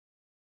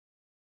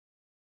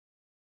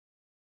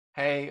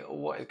Hey,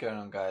 what is going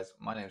on, guys?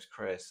 My name is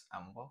Chris,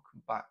 and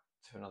welcome back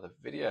to another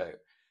video.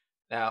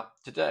 Now,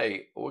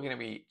 today we're going to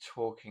be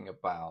talking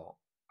about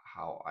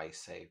how I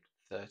saved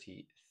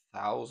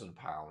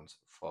 £30,000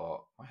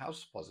 for my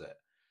house deposit.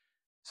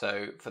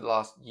 So, for the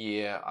last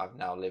year, I've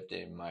now lived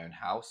in my own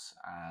house,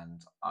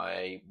 and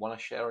I want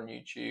to share on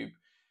YouTube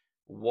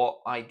what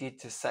I did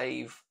to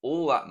save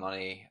all that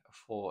money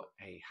for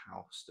a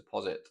house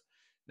deposit.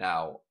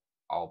 Now,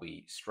 I'll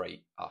be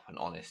straight up and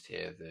honest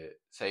here that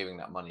saving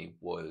that money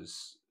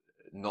was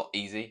not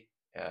easy.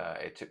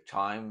 It took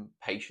time,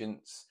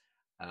 patience,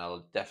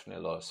 and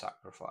definitely a lot of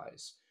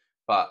sacrifice.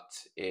 But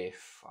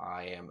if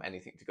I am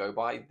anything to go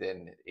by,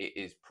 then it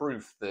is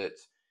proof that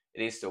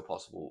it is still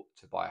possible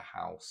to buy a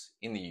house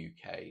in the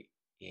UK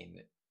in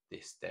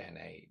this day and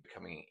age,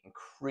 becoming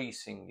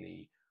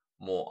increasingly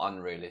more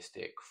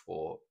unrealistic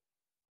for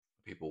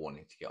people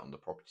wanting to get on the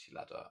property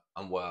ladder.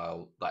 And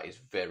while that is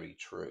very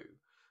true,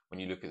 when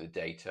you look at the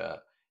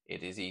data,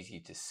 it is easy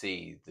to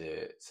see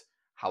that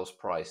house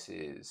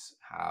prices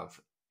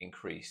have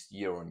increased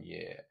year on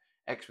year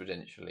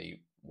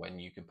exponentially when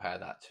you compare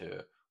that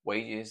to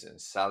wages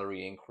and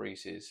salary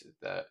increases.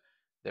 That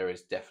there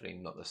is definitely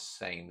not the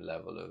same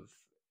level of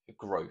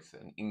growth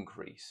and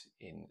increase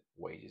in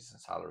wages and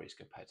salaries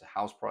compared to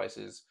house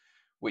prices,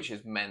 which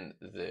has meant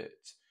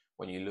that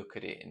when you look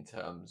at it in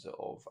terms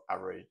of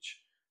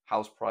average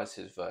house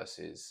prices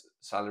versus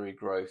salary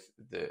growth,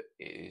 that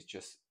it is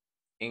just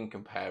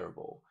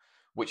incomparable,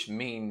 which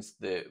means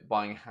that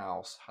buying a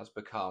house has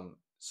become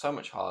so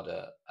much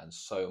harder and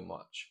so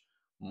much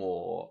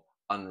more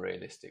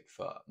unrealistic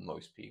for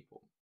most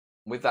people.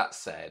 With that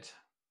said,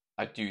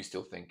 I do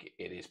still think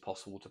it is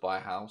possible to buy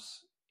a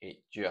house. It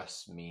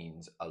just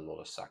means a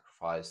lot of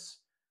sacrifice,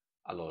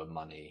 a lot of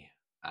money,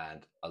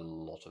 and a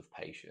lot of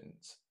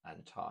patience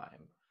and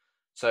time.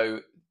 So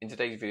in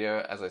today's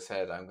video, as I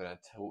said, I'm going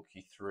to talk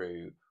you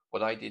through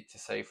what I did to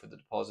save for the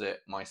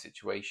deposit, my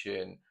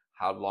situation,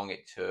 how long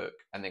it took,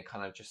 and then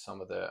kind of just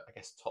some of the, I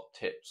guess, top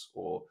tips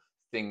or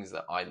things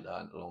that I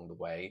learned along the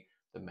way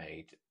that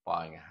made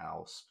buying a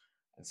house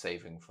and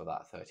saving for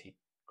that 30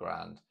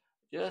 grand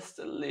just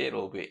a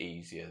little bit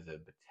easier than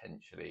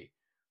potentially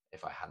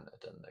if I hadn't have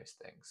done those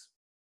things.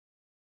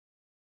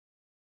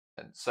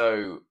 And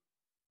so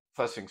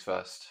first things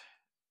first,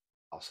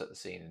 I'll set the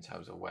scene in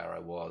terms of where I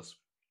was.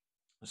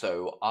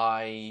 So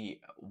I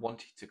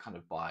wanted to kind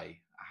of buy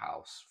a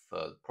house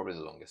for probably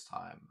the longest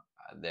time.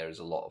 There is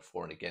a lot of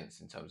for and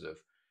against in terms of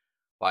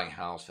buying a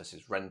house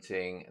versus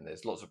renting, and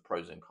there's lots of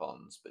pros and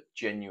cons, but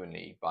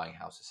genuinely buying a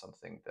house is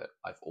something that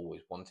I've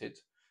always wanted.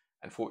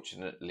 And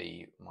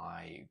fortunately,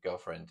 my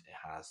girlfriend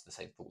has the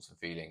same thoughts and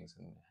feelings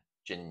and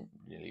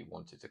genuinely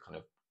wanted to kind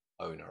of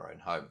own her own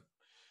home.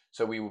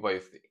 So we were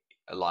both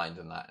aligned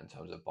on that in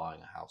terms of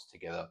buying a house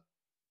together.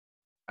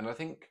 And I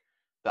think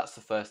that's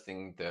the first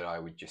thing that I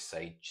would just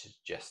say,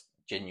 just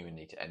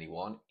genuinely to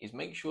anyone, is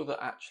make sure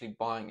that actually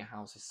buying a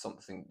house is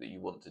something that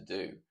you want to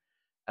do.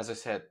 As I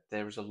said,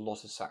 there is a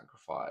lot of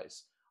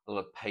sacrifice, a lot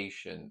of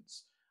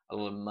patience, a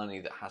lot of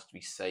money that has to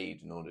be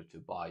saved in order to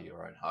buy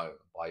your own home,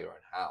 buy your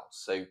own house.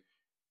 So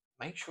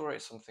make sure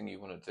it's something you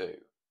want to do.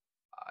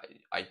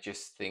 I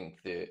just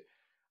think that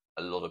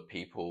a lot of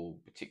people,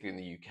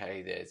 particularly in the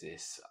UK, there's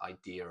this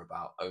idea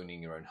about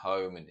owning your own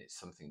home and it's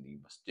something that you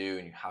must do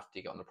and you have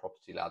to get on the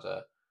property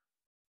ladder.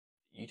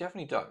 You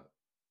definitely don't.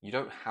 You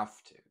don't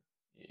have to.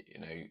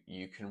 You know,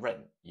 you can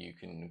rent, you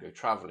can go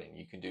traveling,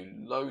 you can do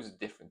loads of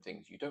different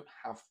things. You don't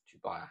have to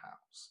buy a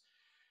house.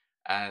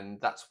 And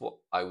that's what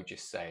I would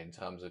just say in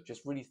terms of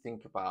just really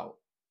think about,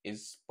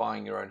 is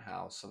buying your own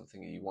house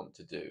something that you want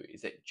to do?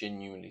 Is it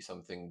genuinely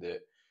something that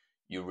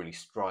you're really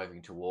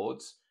striving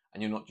towards?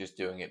 And you're not just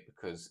doing it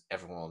because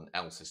everyone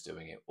else is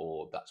doing it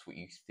or that's what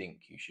you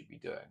think you should be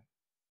doing.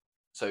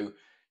 So,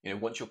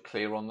 once you're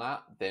clear on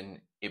that, then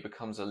it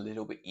becomes a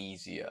little bit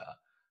easier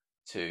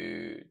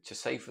to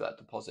save for that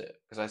deposit.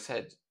 Because I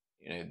said,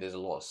 there's a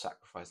lot of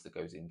sacrifice that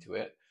goes into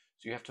it.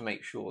 So you have to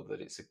make sure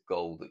that it's a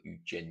goal that you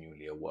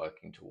genuinely are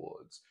working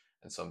towards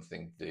and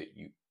something that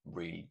you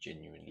really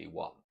genuinely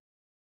want.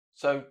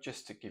 So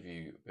just to give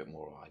you a bit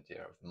more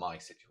idea of my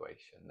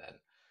situation then.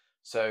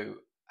 So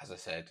as I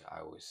said,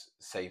 I was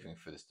saving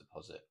for this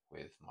deposit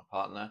with my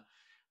partner,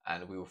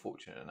 and we were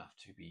fortunate enough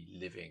to be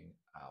living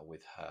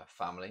with her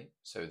family.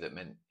 So that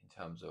meant in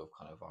terms of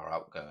kind of our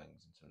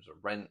outgoings, in terms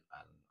of rent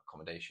and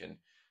accommodation,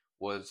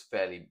 was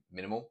fairly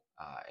minimal.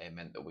 It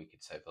meant that we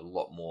could save a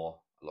lot more,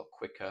 a lot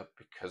quicker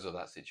because of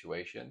that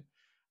situation.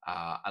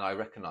 And I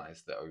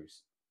recognized that I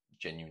was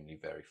genuinely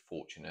very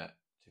fortunate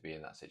to be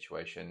in that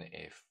situation.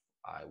 If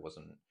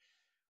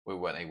we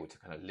weren't able to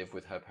kind of live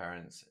with her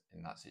parents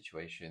in that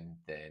situation,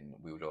 then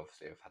we would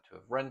obviously have had to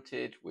have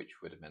rented,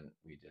 which would have meant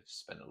we'd have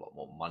spent a lot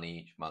more money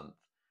each month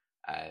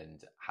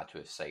and had to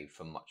have saved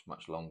for much,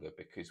 much longer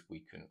because we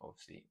couldn't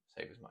obviously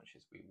save as much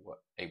as we were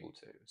able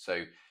to.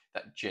 So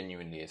that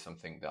genuinely is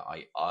something that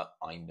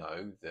I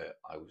know that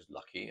I was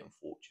lucky and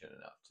fortunate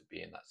enough to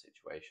be in that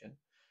situation.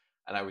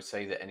 And I would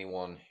say that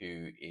anyone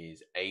who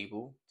is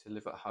able to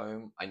live at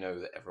home, I know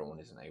that everyone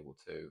isn't able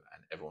to,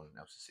 and everyone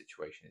else's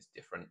situation is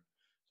different.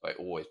 So I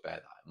always bear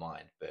that in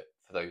mind. But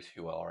for those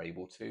who are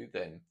able to,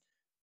 then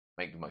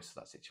make the most of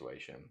that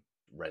situation.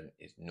 Rent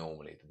is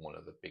normally one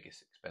of the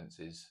biggest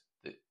expenses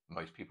that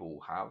most people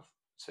will have.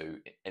 So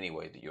any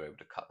way that you're able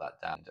to cut that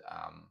down,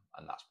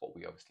 and that's what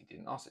we obviously did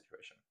in our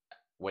situation.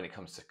 When it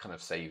comes to kind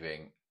of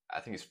saving, I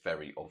think it's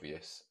very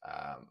obvious,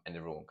 and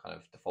everyone kind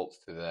of defaults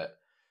to that.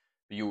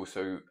 But you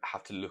also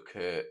have to look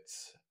at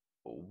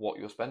what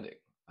you're spending.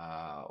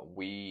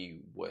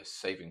 We were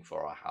saving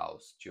for our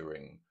house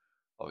during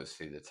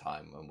obviously the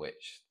time in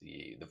which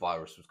the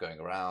virus was going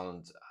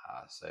around.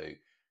 So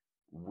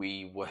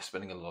we were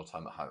spending a lot of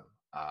time at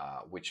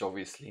home, which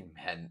obviously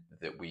meant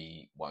that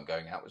we weren't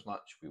going out as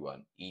much, we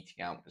weren't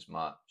eating out as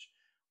much,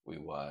 we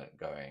weren't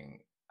going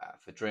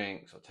for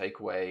drinks or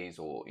takeaways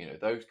or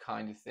those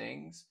kind of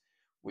things,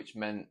 which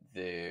meant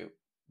that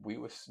we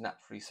were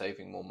naturally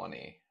saving more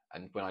money.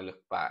 And when I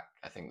look back,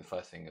 I think the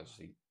first thing is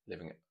obviously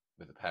living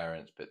with the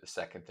parents, but the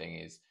second thing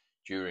is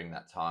during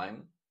that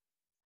time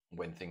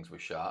when things were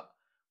shut,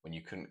 when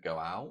you couldn't go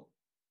out,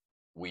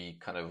 we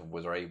kind of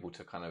were able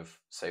to kind of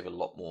save a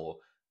lot more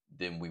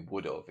than we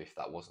would have if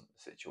that wasn't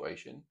the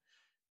situation,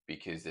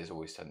 because there's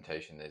always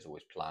temptation, there's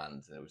always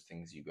plans, and there was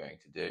things you're going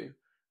to do,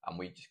 and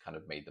we just kind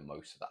of made the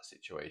most of that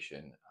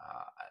situation,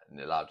 and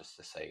it allowed us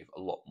to save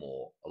a lot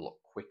more, a lot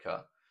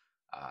quicker,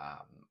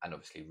 and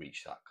obviously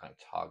reach that kind of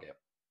target.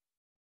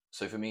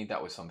 So for me,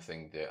 that was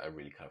something that I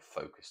really kind of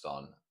focused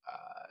on,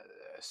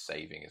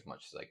 saving as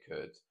much as I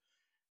could.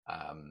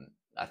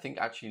 I think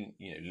actually,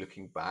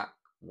 looking back,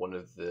 one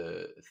of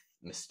the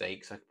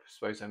mistakes I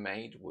suppose I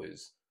made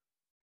was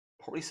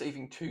probably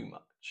saving too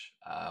much.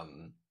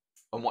 And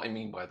what I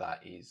mean by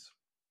that is,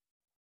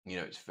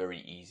 it's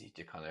very easy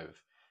to kind of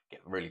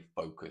get really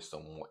focused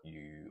on what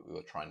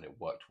you're trying to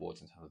work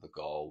towards in terms of the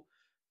goal,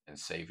 and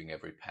saving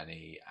every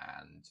penny,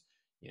 and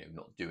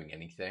not doing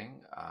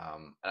anything.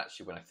 And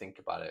actually, when I think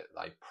about it,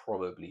 I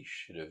probably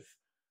should have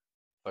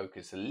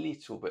focused a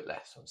little bit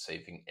less on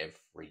saving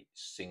every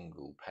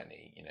single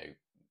penny.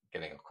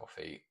 Getting a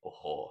coffee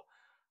or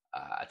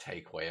a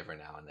takeaway every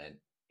now and then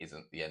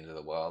isn't the end of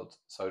the world.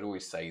 So I'd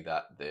always say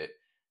that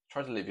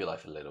try to live your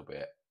life a little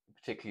bit,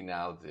 particularly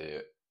now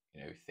that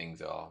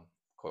things are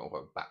quote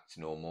unquote back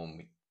to normal.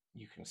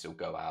 You can still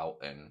go out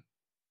and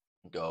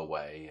go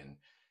away and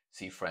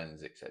see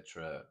friends,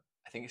 etc.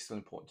 I think it's still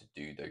important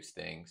to do those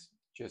things,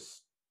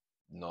 just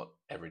not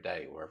every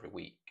day or every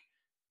week.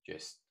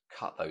 Just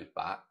cut those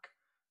back,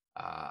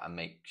 and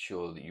make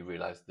sure that you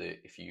realize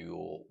that if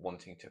you're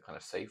wanting to kind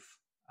of save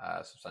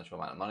a substantial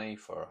amount of money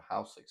for a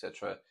house,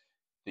 etc.,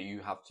 that you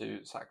have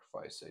to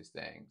sacrifice those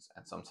things,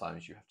 and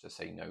sometimes you have to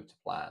say no to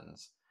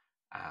plans,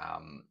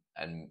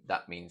 and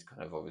that means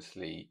kind of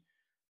obviously,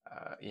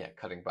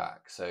 cutting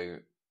back. So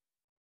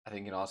I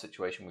think in our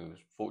situation we were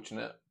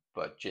fortunate,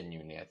 but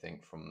genuinely I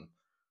think from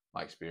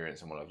my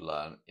experience and what I've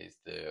learned is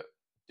that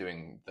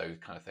doing those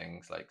kind of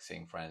things like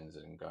seeing friends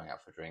and going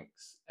out for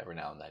drinks every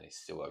now and then is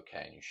still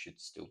okay, and you should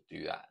still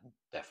do that.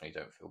 Definitely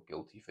don't feel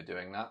guilty for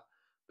doing that,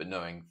 but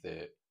knowing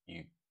that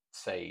you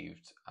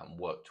saved and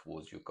worked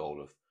towards your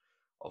goal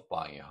of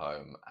buying a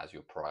home as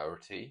your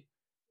priority,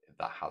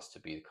 that has to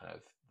be kind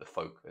of the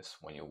focus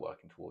when you're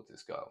working towards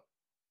this goal.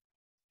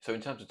 So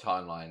in terms of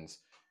timelines,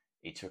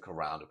 it took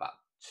around about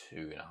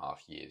 2.5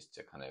 years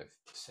to kind of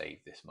save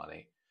this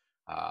money.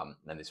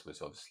 And this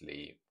was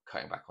obviously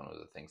cutting back on all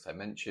the things I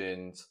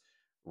mentioned,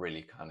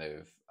 really kind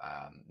of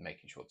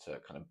making sure to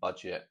kind of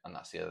budget. And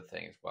that's the other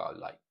thing as well,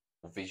 like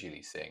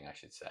visually seeing, I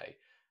should say,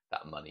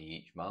 that money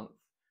each month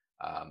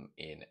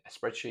in a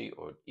spreadsheet,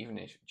 or even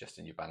just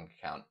in your bank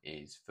account,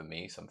 is for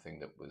me something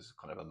that was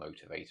kind of a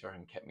motivator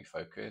and kept me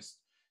focused.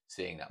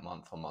 Seeing that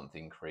month on month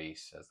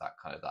increase as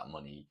that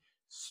money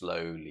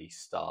slowly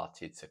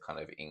started to kind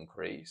of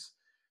increase,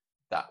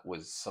 that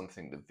was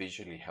something that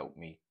visually helped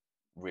me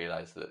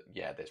realize that,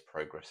 yeah, there's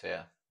progress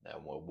here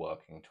and we're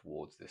working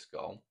towards this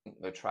goal.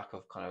 The track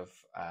of kind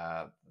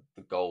of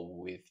the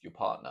goal with your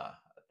partner,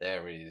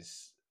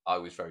 I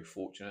was very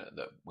fortunate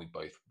that we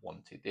both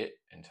wanted it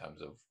in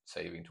terms of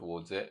saving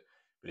towards it.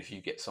 But if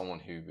you get someone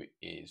who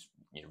is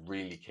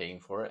really keen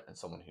for it and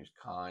someone who's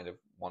kind of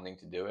wanting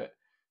to do it,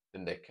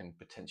 then there can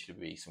potentially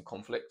be some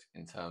conflict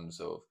in terms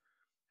of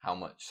how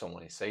much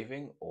someone is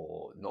saving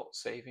or not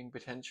saving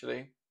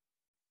potentially.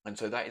 And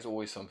so that is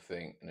always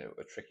something,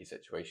 a tricky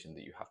situation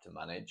that you have to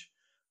manage.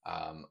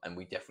 And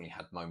we definitely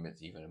had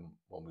moments, even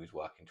when we was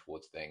working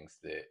towards things,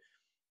 that,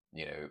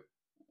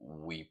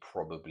 we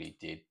probably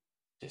did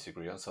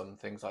disagree on some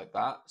things like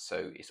that.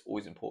 So it's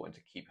always important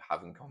to keep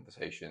having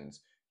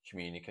conversations,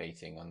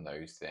 communicating on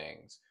those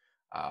things,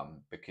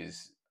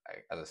 because,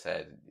 as I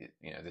said,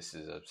 this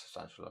is a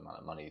substantial amount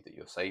of money that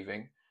you're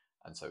saving.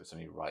 And so it's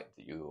only right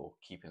that you're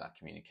keeping that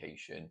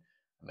communication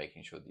and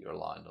making sure that you're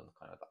aligned on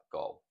kind of that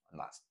goal. And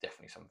that's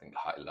definitely something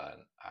that I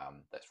learned,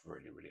 that's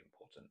really, really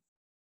important.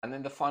 And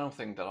then the final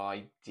thing that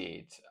I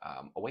did,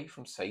 away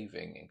from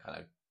saving and kind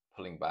of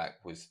pulling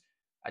back, was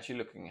actually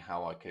looking at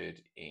how I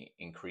could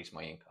increase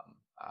my income,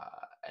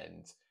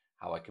 and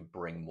how I could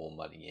bring more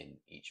money in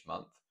each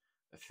month.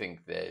 I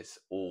think there's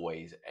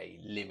always a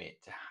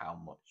limit to how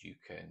much you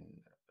can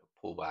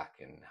pull back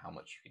and how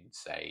much you can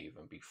save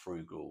and be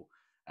frugal.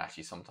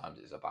 Actually, sometimes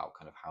it's about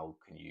kind of how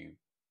can you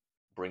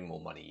bring more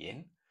money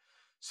in.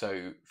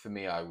 So for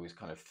me, I was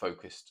kind of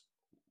focused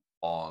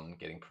on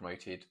getting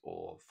promoted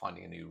or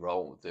finding a new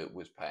role that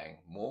was paying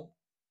more.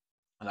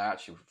 And I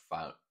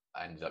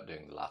ended up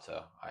doing the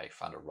latter. I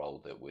found a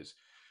role that was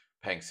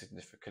paying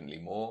significantly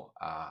more,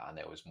 and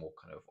there was more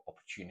kind of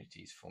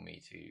opportunities for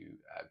me to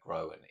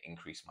grow and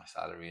increase my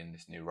salary in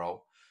this new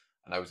role.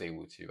 And I was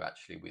able to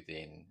actually,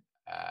 within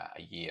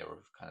a year of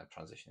kind of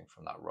transitioning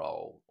from that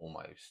role,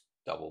 almost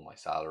double my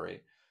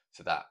salary.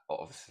 So that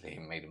obviously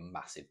made a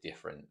massive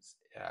difference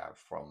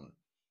from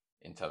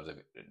in terms of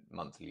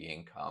monthly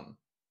income,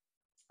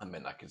 and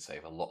meant I could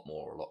save a lot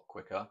more, a lot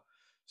quicker.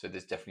 So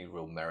there's definitely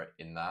real merit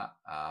in that.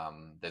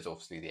 There's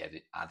obviously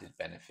the added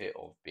benefit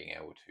of being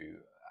able to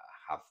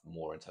have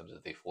more in terms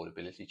of the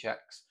affordability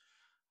checks.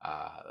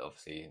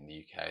 Obviously, in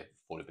the UK,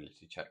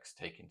 affordability checks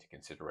take into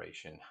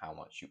consideration how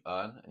much you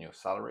earn and your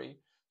salary.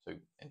 So,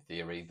 in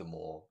theory, the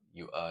more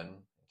you earn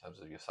in terms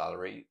of your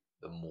salary,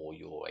 the more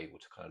you're able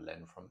to kind of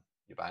lend from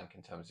your bank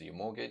in terms of your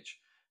mortgage.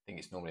 I think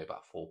it's normally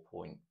about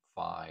 4.5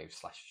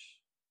 slash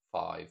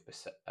 5%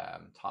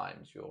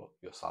 times your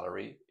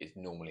salary is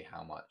normally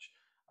how much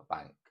a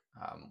bank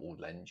will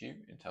lend you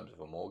in terms of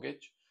a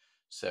mortgage.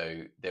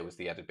 So there was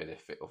the added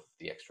benefit of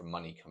the extra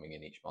money coming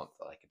in each month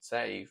that I could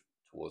save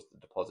towards the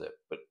deposit,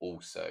 but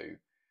also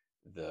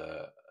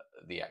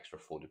the extra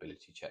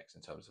affordability checks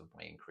in terms of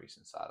my increase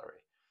in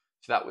salary.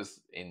 So that was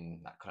in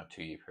that kind of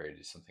 2 year period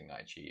is something I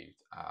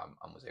achieved,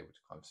 and was able to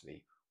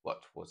constantly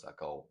work towards that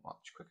goal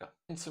much quicker.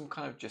 And some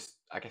kind of just,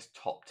 I guess,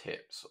 top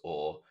tips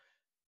or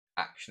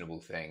actionable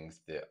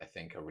things that I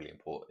think are really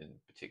important,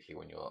 particularly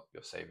when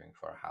you're saving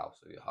for a house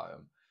or your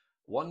home.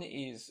 One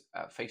is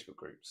Facebook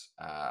groups,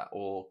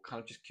 or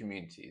kind of just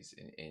communities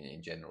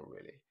in general,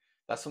 really.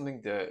 That's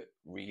something that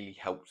really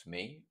helped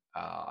me.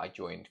 I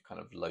joined kind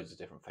of loads of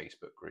different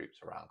Facebook groups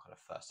around kind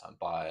of first time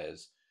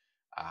buyers,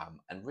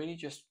 and really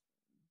just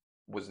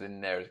was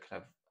in there as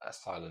kind of a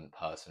silent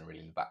person, really,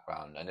 in the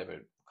background. I never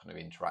kind of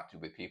interacted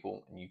with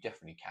people, and you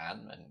definitely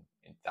can. And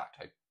in fact,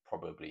 I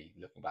probably,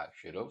 looking back,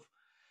 should have.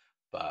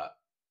 But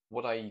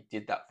what I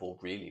did that for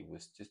really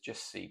was to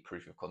just see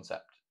proof of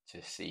concept,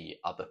 to see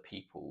other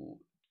people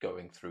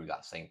going through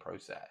that same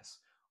process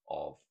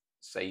of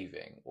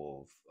saving,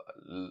 of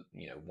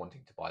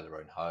wanting to buy their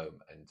own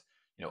home, and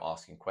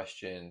asking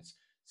questions,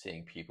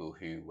 seeing people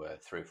who were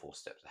 3 or 4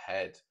 steps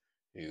ahead,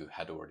 who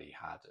had already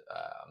had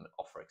an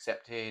offer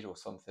accepted or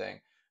something.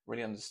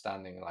 Really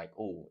understanding, like,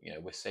 oh,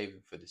 we're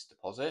saving for this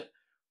deposit,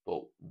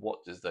 but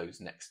what does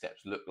those next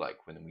steps look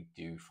like when we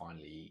do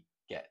finally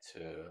get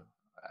to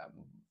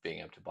being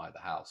able to buy the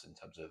house in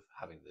terms of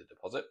having the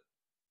deposit?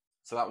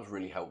 So that was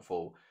really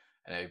helpful,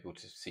 and able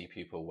to see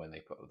people when they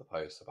put up the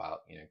posts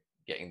about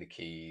getting the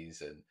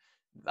keys, and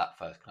that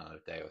first kind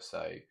of day or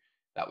so,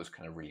 that was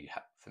kind of really,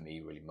 for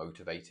me, really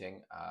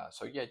motivating.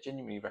 So yeah,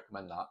 genuinely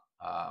recommend that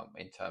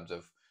in terms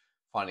of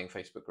finding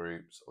Facebook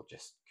groups or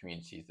just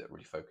communities that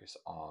really focus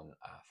on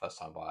first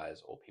time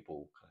buyers or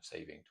people kind of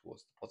saving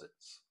towards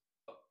deposits.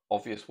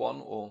 Obvious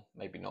one, or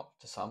maybe not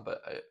to some,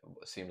 but it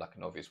seemed like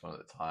an obvious one at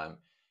the time,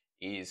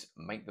 is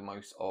make the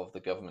most of the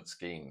government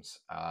schemes.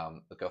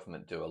 The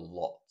government do a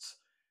lot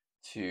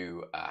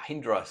to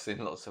hinder us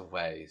in lots of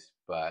ways,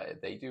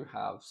 but they do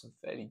have some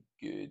fairly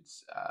good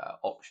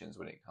options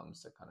when it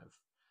comes to kind of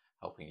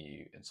helping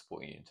you and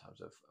supporting you in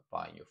terms of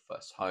buying your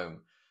first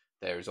home.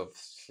 There is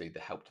obviously the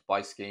Help to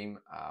Buy scheme,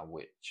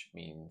 which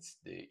means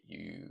that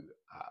you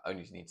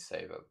only need to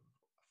save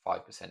a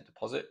 5%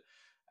 deposit,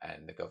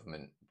 and the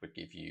government would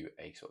give you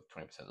a sort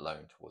of 20%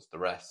 loan towards the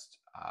rest,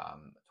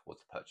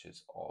 towards the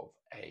purchase of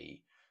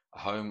a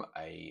home.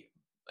 It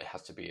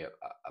has to be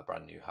a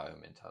brand new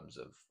home in terms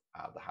of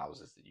the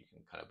houses that you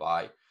can kind of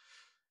buy.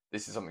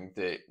 This is something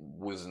that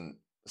wasn't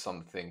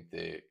something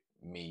that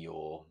me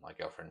or my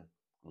girlfriend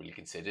really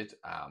considered,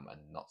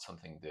 and not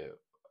something that,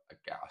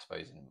 I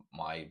suppose, in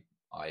my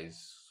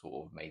eyes,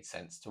 sort of made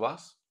sense to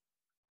us.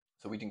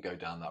 So we didn't go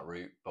down that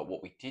route. But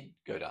what we did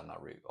go down that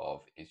route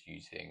of is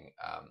using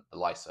the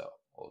LISA,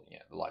 or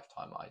the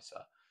lifetime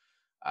ISA.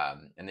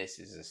 And this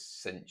is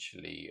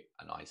essentially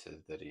an ISA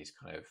that is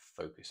kind of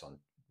focused on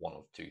one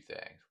of two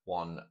things.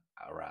 One,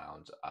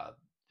 around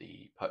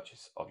the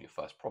purchase of your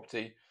first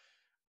property,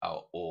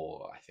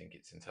 or I think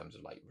it's in terms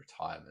of like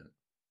retirement.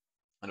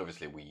 And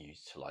obviously we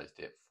utilized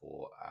it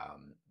for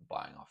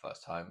buying our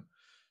first home.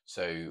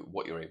 So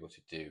what you're able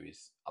to do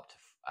is, up to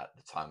at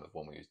the time of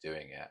when we was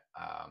doing it,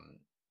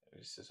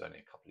 this is only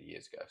a couple of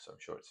years ago, so I'm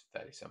sure it's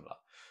fairly similar,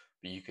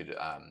 but you could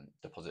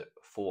deposit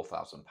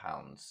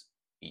 £4,000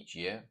 each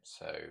year.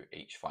 So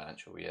each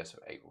financial year, so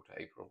April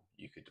to April,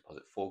 you could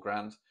deposit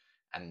 £4,000,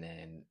 and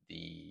then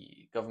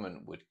the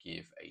government would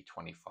give a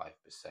 25%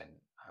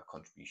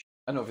 contribution.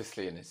 And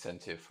obviously an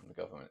incentive from the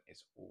government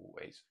is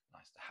always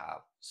nice to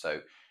have. So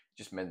it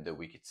just meant that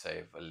we could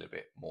save a little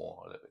bit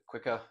more, a little bit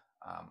quicker,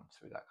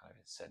 through that kind of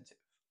incentive.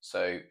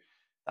 So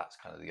that's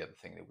kind of the other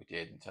thing that we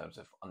did in terms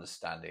of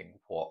understanding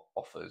what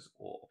offers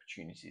or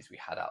opportunities we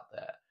had out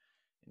there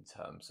in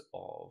terms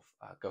of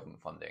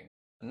government funding.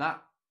 And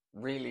that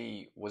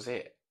really was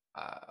it.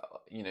 Uh,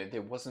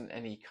 there wasn't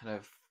any kind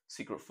of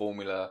secret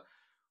formula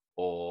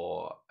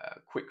or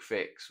quick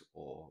fix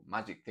or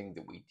magic thing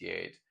that we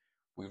did.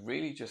 We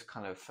really just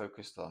kind of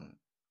focused on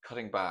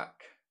cutting back,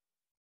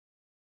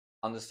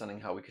 understanding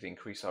how we could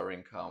increase our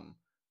income,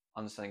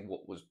 understanding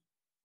what was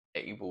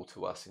able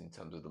to us in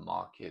terms of the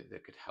market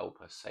that could help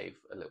us save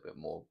a little bit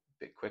more,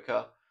 a bit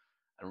quicker,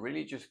 and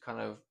really just kind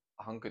of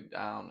hunkered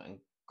down and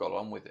got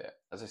on with it.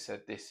 As I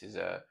said, this is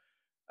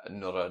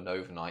not an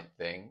overnight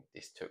thing.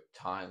 This took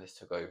time. This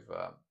took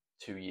over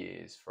 2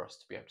 years for us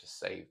to be able to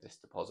save this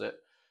deposit,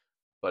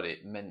 but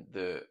it meant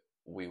that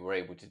we were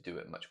able to do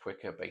it much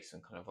quicker based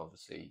on kind of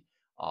obviously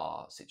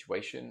our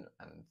situation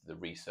and the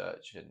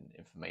research and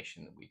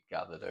information that we'd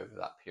gathered over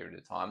that period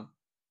of time.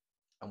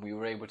 And we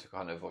were able to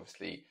kind of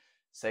obviously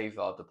save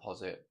our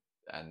deposit,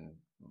 and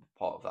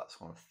part of that's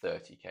kind of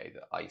 30K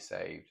that I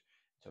saved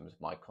in terms of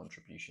my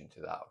contribution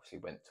to that obviously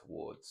went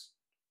towards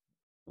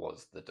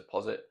was the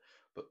deposit,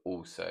 but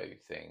also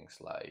things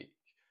like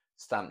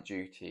stamp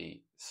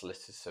duty,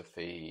 solicitor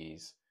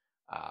fees,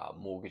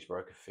 mortgage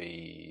broker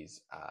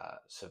fees,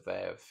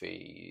 surveyor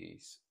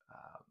fees,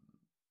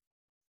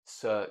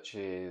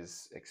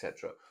 searches,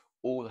 etc.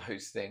 All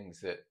those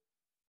things that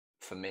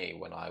for me,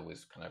 when I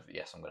was kind of,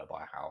 yes, I'm going to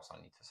buy a house, I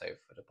need to save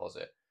for a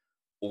deposit,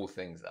 all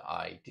things that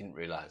I didn't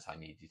realize I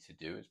needed to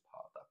do as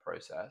part of that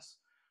process.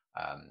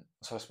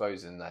 So I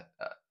suppose in that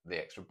the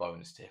extra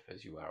bonus tip,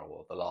 as you were,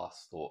 or the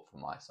last thought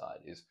from my side,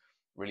 is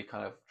really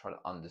kind of try to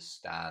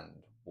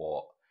understand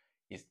what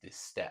is the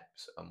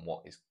steps and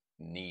what is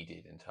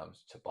needed in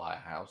terms to buy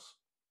a house,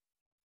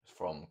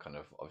 from kind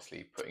of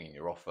obviously putting in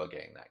your offer,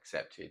 getting that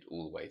accepted,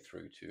 all the way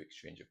through to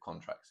exchange of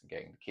contracts and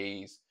getting the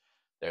keys.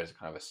 There's a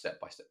kind of a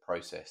step-by-step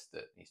process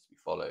that needs to be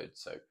followed.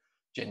 So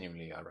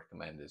genuinely, I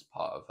recommend as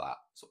part of that,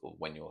 sort of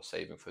when you're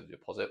saving for the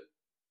deposit,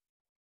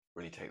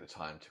 really take the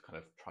time to kind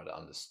of try to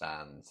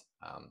understand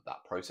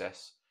that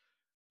process,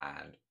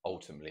 and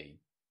ultimately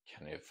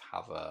kind of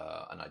have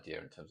an idea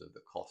in terms of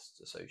the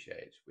costs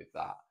associated with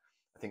that.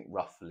 I think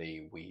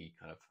roughly we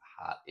kind of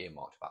had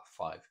earmarked about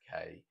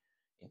 5K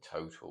in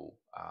total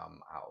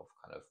out of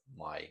kind of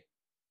my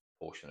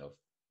portion of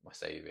my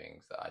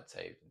savings that I'd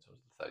saved in terms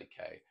of the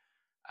 30K.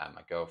 And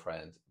my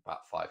girlfriend,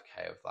 about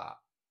 5K of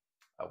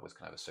that was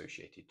kind of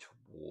associated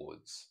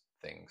towards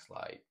things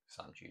like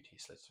stamp duty,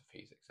 solicitor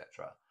fees,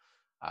 etc.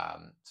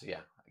 So yeah,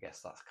 I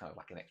guess that's kind of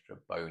like an extra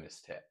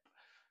bonus tip.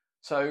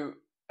 So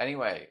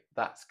anyway,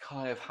 that's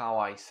kind of how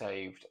I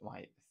saved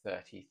my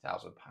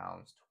 £30,000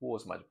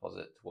 towards my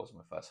deposit, towards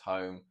my first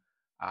home.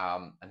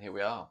 And here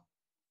we are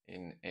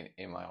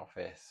in my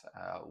office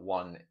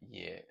 1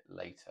 year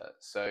later.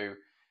 So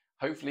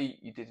hopefully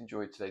you did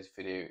enjoy today's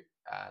video.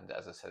 And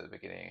as I said at the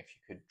beginning, if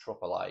you could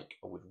drop a like,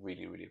 I would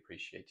really, really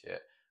appreciate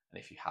it.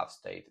 And if you have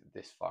stayed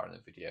this far in the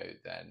video,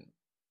 then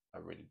I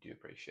really do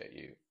appreciate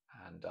you.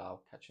 And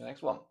I'll catch you in the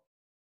next one.